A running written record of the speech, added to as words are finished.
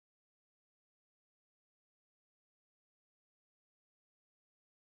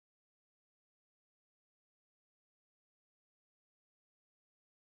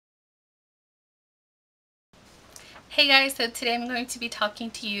Hey guys, so today I'm going to be talking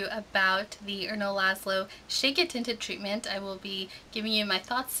to you about the Erno Laszlo Shake It Tinted treatment. I will be giving you my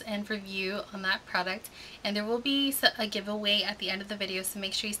thoughts and review on that product, and there will be a giveaway at the end of the video, so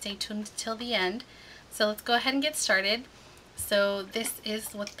make sure you stay tuned till the end. So let's go ahead and get started. So this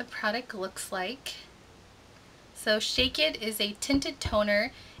is what the product looks like. So Shake It is a tinted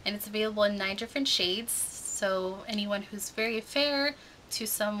toner, and it's available in 9 different shades. So anyone who's very fair to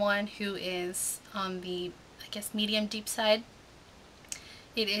someone who is on the medium deep side.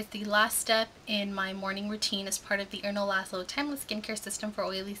 It is the last step in my morning routine as part of the Erno Laszlo Timeless Skincare System for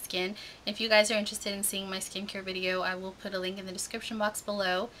oily skin. If you guys are interested in seeing my skincare video, I will put a link in the description box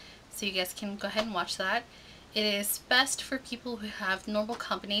below so you guys can go ahead and watch that. It is best for people who have normal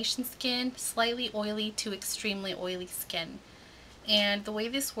combination skin, slightly oily to extremely oily skin. And the way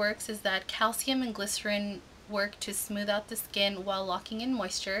this works is that calcium and glycerin work to smooth out the skin while locking in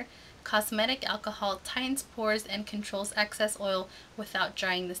moisture. Cosmetic alcohol tightens pores and controls excess oil without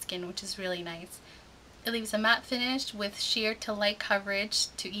drying the skin, which is really nice. It leaves a matte finish with sheer to light coverage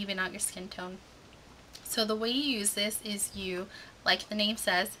to even out your skin tone. So the way you use this is you, like the name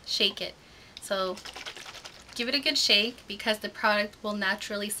says, shake it. So give it a good shake because the product will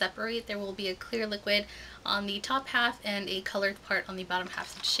naturally separate. There will be a clear liquid on the top half and a colored part on the bottom half.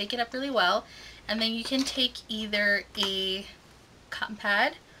 So shake it up really well, and then you can take either a cotton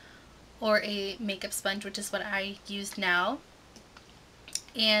pad or a makeup sponge, which is what I use now,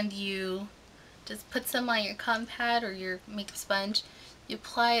 and you just put some on your cotton pad or your makeup sponge. You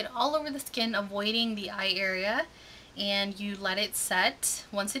apply it all over the skin, avoiding the eye area, and you let it set.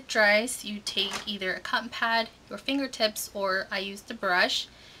 Once it dries, you take either a cotton pad, your fingertips, or I use the brush,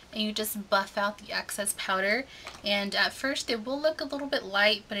 and you just buff out the excess powder. And at first it will look a little bit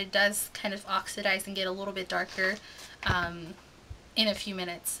light, but it does kind of oxidize and get a little bit darker in a few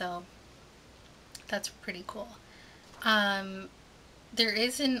minutes, so that's pretty cool. There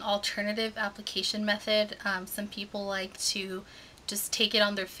is an alternative application method. Some people like to just take it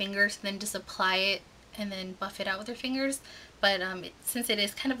on their fingers and then just apply it and then buff it out with their fingers, but since it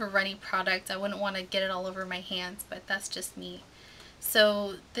is kind of a runny product, I wouldn't want to get it all over my hands, but that's just me.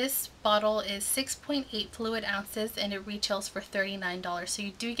 So this bottle is 6.8 fluid ounces and it retails for $39, so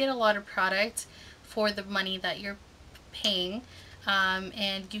you do get a lot of product for the money that you're paying.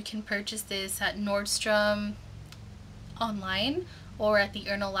 And you can purchase this at Nordstrom online or at the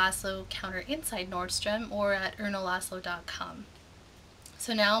Erno Laszlo counter inside Nordstrom or at ernolaszlo.com.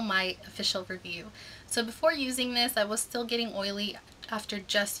 So now my official review. So before using this, I was still getting oily after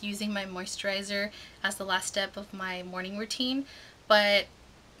just using my moisturizer as the last step of my morning routine, but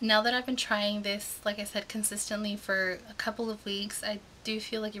now that I've been trying this, like I said, consistently for a couple of weeks, I do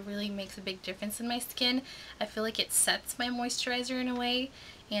feel like it really makes a big difference in my skin. I feel like it sets my moisturizer in a way,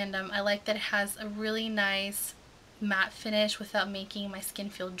 and I like that it has a really nice matte finish without making my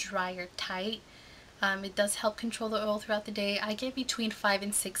skin feel dry or tight. It does help control the oil throughout the day. I get between 5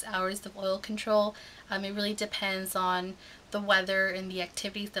 and 6 hours of oil control. It really depends on the weather and the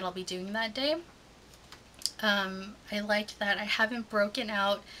activities that I'll be doing that day. I like that I haven't broken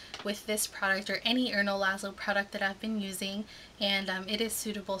out with this product or any Erno Laszlo product that I've been using, and it is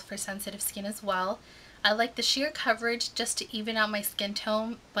suitable for sensitive skin as well. I like the sheer coverage just to even out my skin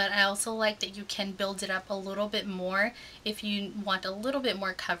tone, but I also like that you can build it up a little bit more if you want a little bit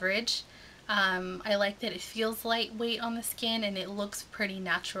more coverage. I like that it feels lightweight on the skin and it looks pretty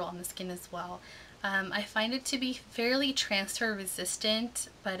natural on the skin as well. I find it to be fairly transfer resistant,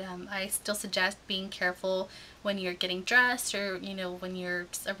 but I still suggest being careful when you're getting dressed or, when you're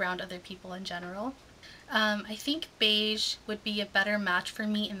just around other people in general. I think beige would be a better match for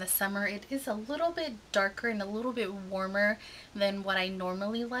me in the summer. It is a little bit darker and a little bit warmer than what I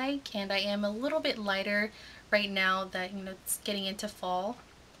normally like, and I am a little bit lighter right now that, it's getting into fall.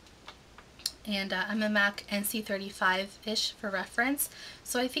 And I'm a MAC NC35-ish for reference,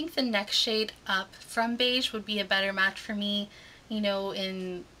 so I think the next shade up from beige would be a better match for me,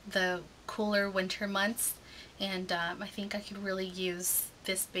 in the cooler winter months, and I think I could really use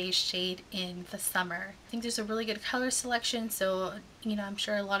this beige shade in the summer. I think there's a really good color selection, so I'm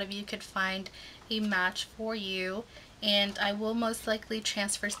sure a lot of you could find a match for you, and I will most likely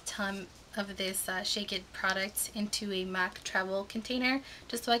transfer some of this Shake It product into a MAC travel container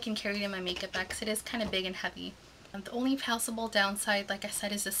just so I can carry it in my makeup bag because it is kind of big and heavy. The only possible downside, like I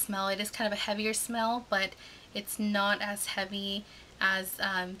said, is the smell. It is kind of a heavier smell, but it's not as heavy as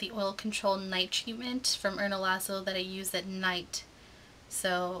the oil control night treatment from Erno Laszlo that I use at night.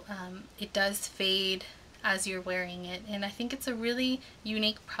 So it does fade as you're wearing it, and I think it's a really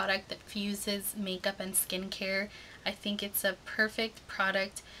unique product that fuses makeup and skincare. I think it's a perfect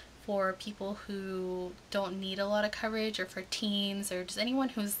product for people who don't need a lot of coverage, or for teens, or just anyone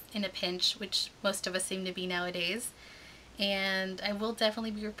who's in a pinch, which most of us seem to be nowadays. And I will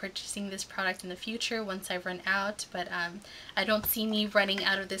definitely be repurchasing this product in the future once I run out, but I don't see me running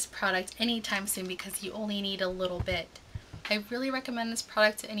out of this product anytime soon because you only need a little bit. I really recommend this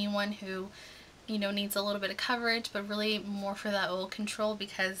product to anyone who, you know, needs a little bit of coverage, but really more for that oil control,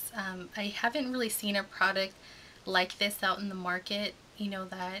 because I haven't really seen a product like this out in the market, you know,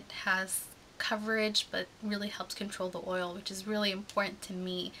 that has coverage but really helps control the oil, which is really important to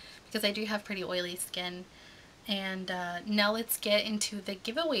me because I do have pretty oily skin. And now let's get into the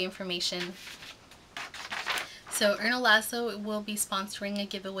giveaway information. So Erno Laszlo will be sponsoring a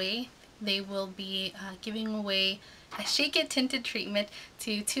giveaway. They will be giving away a Shake It Tinted treatment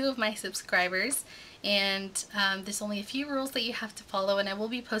to 2 of my subscribers. And there's only a few rules that you have to follow, and I will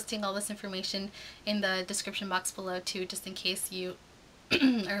be posting all this information in the description box below too, just in case you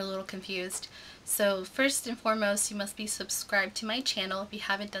are a little confused. So first and foremost, you must be subscribed to my channel. If you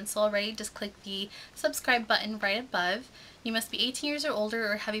haven't done so already, just click the subscribe button right above. You must be 18 years or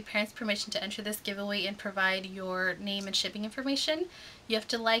older or have your parents' permission to enter this giveaway and provide your name and shipping information. You have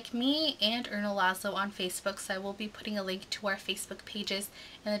to like me and Erno Laszlo on Facebook, so I will be putting a link to our Facebook pages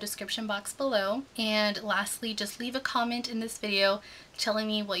in the description box below. And lastly, just leave a comment in this video telling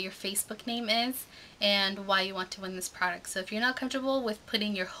me what your Facebook name is and why you want to win this product. So if you're not comfortable with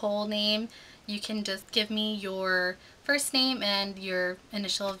putting your whole name, you can just give me your first name and your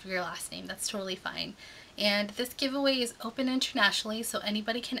initial of your last name. That's totally fine. And this giveaway is open internationally, so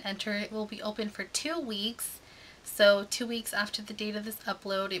anybody can enter. It will be open for 2 weeks. So 2 weeks after the date of this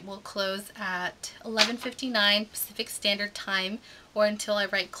upload, it will close at 11:59 Pacific Standard Time, or until I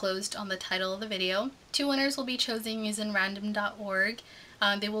write closed on the title of the video. 2 winners will be chosen using random.org.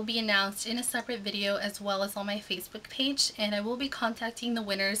 They will be announced in a separate video as well as on my Facebook page, and I will be contacting the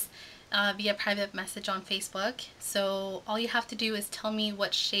winners via private message on Facebook. So all you have to do is tell me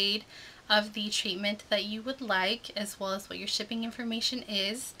what shade of the treatment that you would like, as well as what your shipping information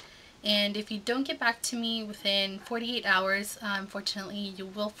is. And if you don't get back to me within 48 hours, unfortunately you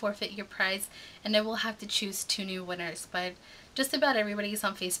will forfeit your prize, and I will have to choose 2 new winners. But just about everybody is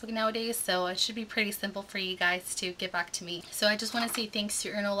on Facebook nowadays, so it should be pretty simple for you guys to get back to me. So I just want to say thanks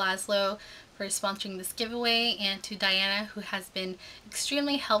to Erno Laszlo for sponsoring this giveaway, and to Diana, who has been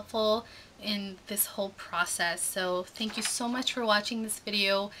extremely helpful in this whole process. So thank you so much for watching this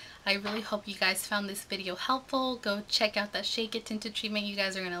video. I really hope you guys found this video helpful. Go check out that Shake It Tinted treatment. You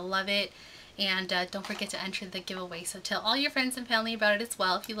guys are going to love it. And don't forget to enter the giveaway. So tell all your friends and family about it as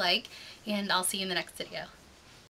well if you like. And I'll see you in the next video.